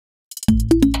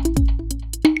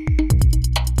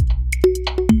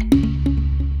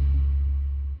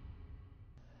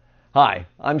Hi,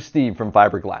 I'm Steve from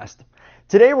Fibre Glast.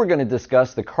 Today we're going to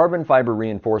discuss the carbon fiber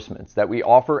reinforcements that we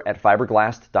offer at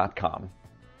fibreglast.com.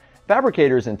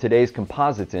 Fabricators in today's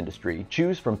composites industry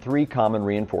choose from three common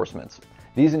reinforcements.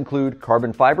 These include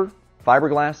carbon fiber,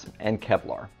 fiberglass, and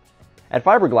Kevlar. At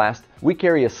Fibre Glast, we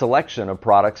carry a selection of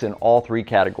products in all three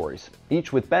categories,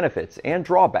 each with benefits and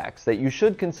drawbacks that you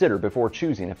should consider before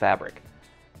choosing a fabric.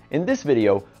 In this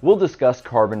video, we'll discuss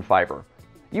carbon fiber.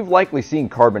 You've likely seen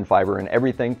carbon fiber in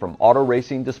everything from auto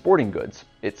racing to sporting goods.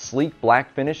 Its sleek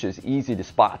black finish is easy to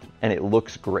spot, and it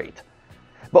looks great.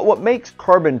 But what makes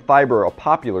carbon fiber a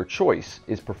popular choice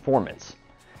is performance.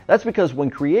 That's because when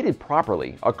created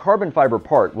properly, a carbon fiber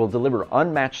part will deliver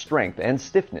unmatched strength and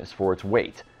stiffness for its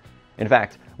weight. In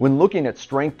fact, when looking at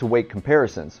strength to weight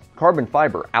comparisons, carbon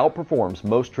fiber outperforms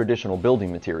most traditional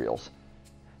building materials.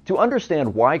 To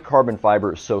understand why carbon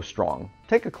fiber is so strong,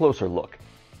 take a closer look.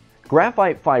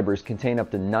 Graphite fibers contain up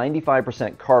to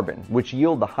 95% carbon, which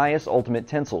yield the highest ultimate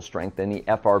tensile strength in the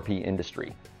FRP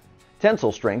industry.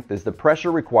 Tensile strength is the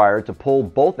pressure required to pull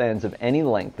both ends of any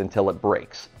length until it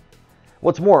breaks.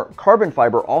 What's more, carbon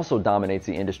fiber also dominates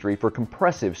the industry for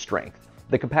compressive strength,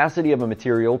 the capacity of a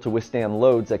material to withstand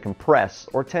loads that compress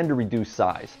or tend to reduce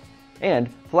size, and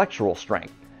flexural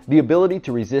strength, the ability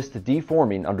to resist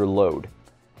deforming under load.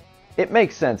 It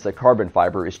makes sense that carbon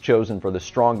fiber is chosen for the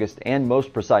strongest and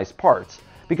most precise parts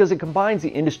because it combines the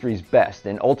industry's best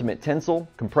in ultimate tensile,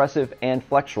 compressive, and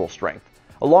flexural strength,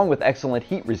 along with excellent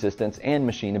heat resistance and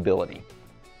machinability.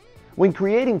 When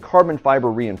creating carbon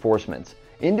fiber reinforcements,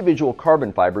 individual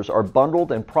carbon fibers are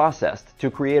bundled and processed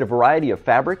to create a variety of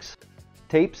fabrics,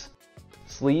 tapes,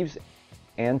 sleeves,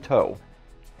 and toe.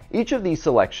 Each of these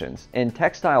selections, in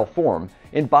textile form,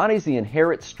 embodies the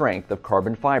inherent strength of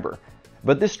carbon fiber.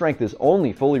 But this strength is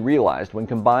only fully realized when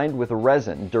combined with a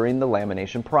resin during the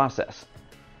lamination process.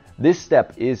 This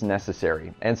step is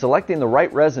necessary, and selecting the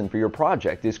right resin for your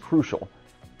project is crucial.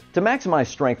 To maximize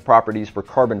strength properties for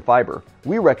carbon fiber,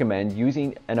 we recommend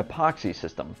using an epoxy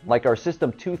system like our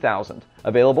System 2000,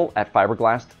 available at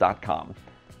fibreglast.com.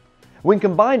 When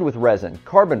combined with resin,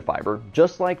 carbon fiber,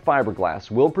 just like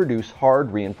fiberglass, will produce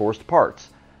hard reinforced parts.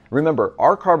 Remember,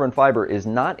 our carbon fiber is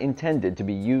not intended to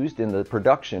be used in the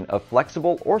production of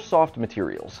flexible or soft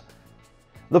materials.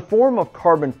 The form of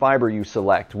carbon fiber you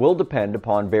select will depend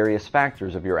upon various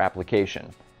factors of your application.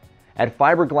 At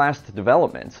Fibre Glast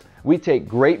Developments, we take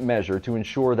great measure to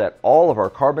ensure that all of our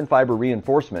carbon fiber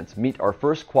reinforcements meet our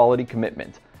first quality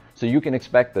commitment, so you can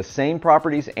expect the same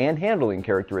properties and handling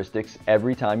characteristics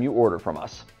every time you order from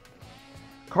us.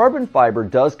 Carbon fiber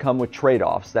does come with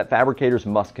trade-offs that fabricators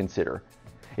must consider.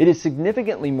 It is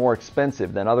significantly more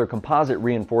expensive than other composite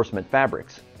reinforcement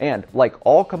fabrics, and, like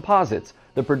all composites,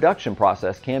 the production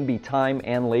process can be time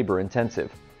and labor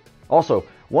intensive. Also,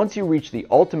 once you reach the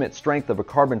ultimate strength of a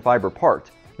carbon fiber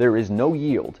part, there is no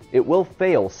yield. It will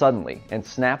fail suddenly and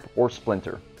snap or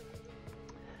splinter.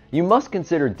 You must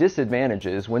consider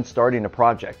disadvantages when starting a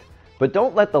project, but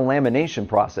don't let the lamination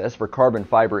process for carbon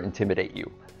fiber intimidate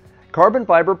you. Carbon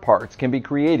fiber parts can be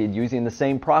created using the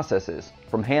same processes,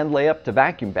 from hand layup to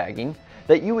vacuum bagging,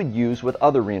 that you would use with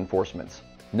other reinforcements.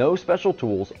 No special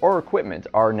tools or equipment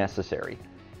are necessary.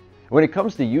 When it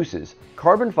comes to uses,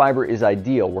 carbon fiber is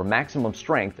ideal where maximum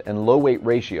strength and low weight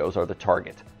ratios are the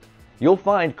target. You'll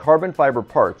find carbon fiber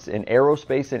parts in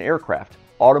aerospace and aircraft,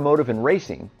 automotive and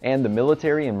racing, and the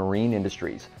military and marine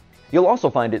industries. You'll also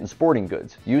find it in sporting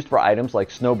goods, used for items like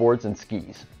snowboards and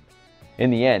skis.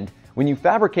 In the end, when you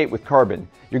fabricate with carbon,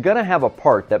 you're going to have a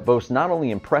part that boasts not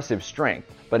only impressive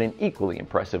strength, but an equally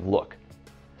impressive look.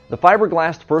 The Fibre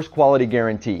Glast First Quality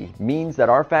Guarantee means that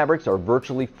our fabrics are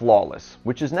virtually flawless,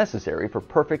 which is necessary for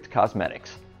perfect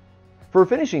cosmetics. For a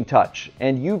finishing touch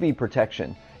and UV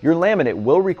protection, your laminate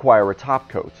will require a top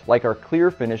coat, like our clear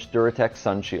finish Duratex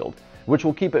Sun Shield, which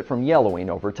will keep it from yellowing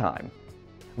over time.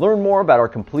 Learn more about our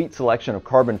complete selection of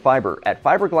carbon fiber at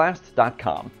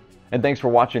fibreglast.com. And thanks for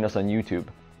watching us on YouTube.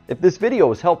 If this video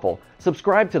was helpful,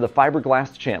 subscribe to the Fibre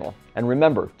Glast channel, and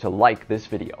remember to like this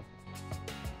video.